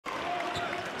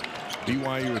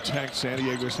BYU attacked San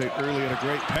Diego State early at a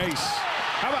great pace.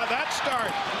 How about that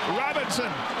start?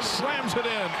 Robinson slams it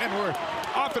in, and we're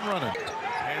off and running.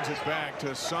 Hands it back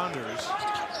to Saunders.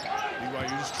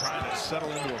 BYU's trying to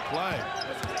settle into a play.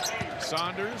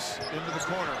 Saunders into the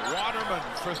corner. Waterman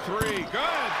for three.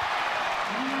 Good.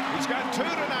 He's got two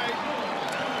tonight.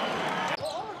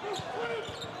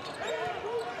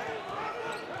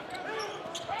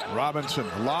 Robinson,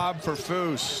 lob for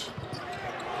Foose.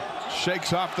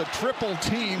 Shakes off the triple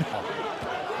team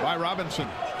by Robinson.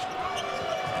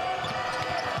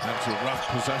 That's a rough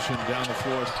possession down the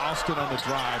floor. Alston on the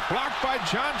drive. Blocked by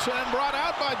Johnson and brought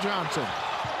out by Johnson.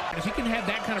 If he can have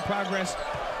that kind of progress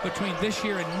between this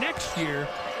year and next year,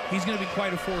 he's going to be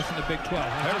quite a force in the Big 12.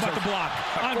 How about the block?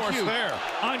 On cue. There.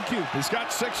 On cue. He's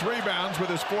got 6 rebounds with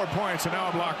his 4 points, and now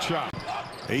a blocked shot.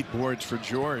 8 boards for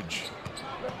George.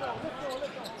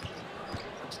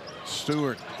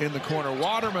 Stewart in the corner.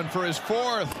 Waterman for his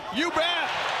 4th. You bet!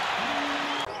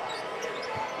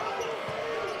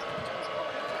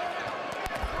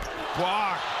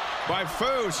 Blocked by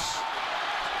Foose.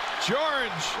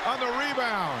 George on the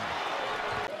rebound.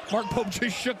 Mark Pope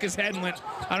just shook his head and went,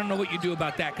 I don't know what you do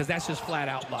about that, because that's just flat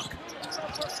out luck.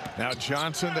 Now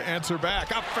Johnson to answer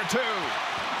back. Up for 2.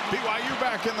 BYU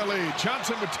back in the lead.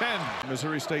 Johnson with 10.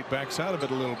 Missouri State backs out of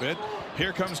it a little bit.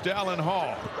 Here comes Dallin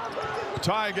Hall.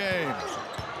 Tie game.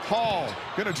 Hall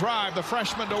gonna drive, the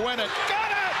freshman to win it.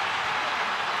 Got it!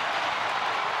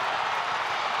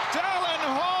 Dallin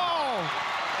Hall!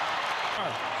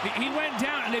 He went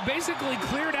down, and they basically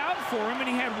cleared out for him, and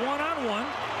he had one-on-one,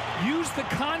 used the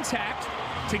contact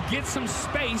to get some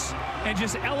space, and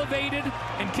just elevated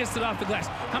and kissed it off the glass.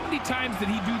 How many times did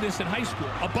he do this in high school?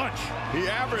 A bunch. He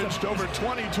averaged over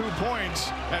 22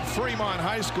 points at Fremont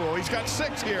High School. He's got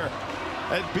 6 here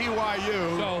at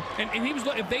BYU. So, and he was,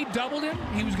 if they doubled him,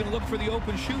 he was going to look for the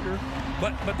open shooter,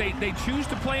 but they choose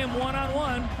to play him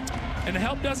one-on-one, and the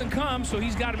help doesn't come, so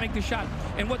he's got to make the shot.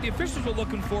 And what the officials were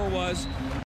looking for was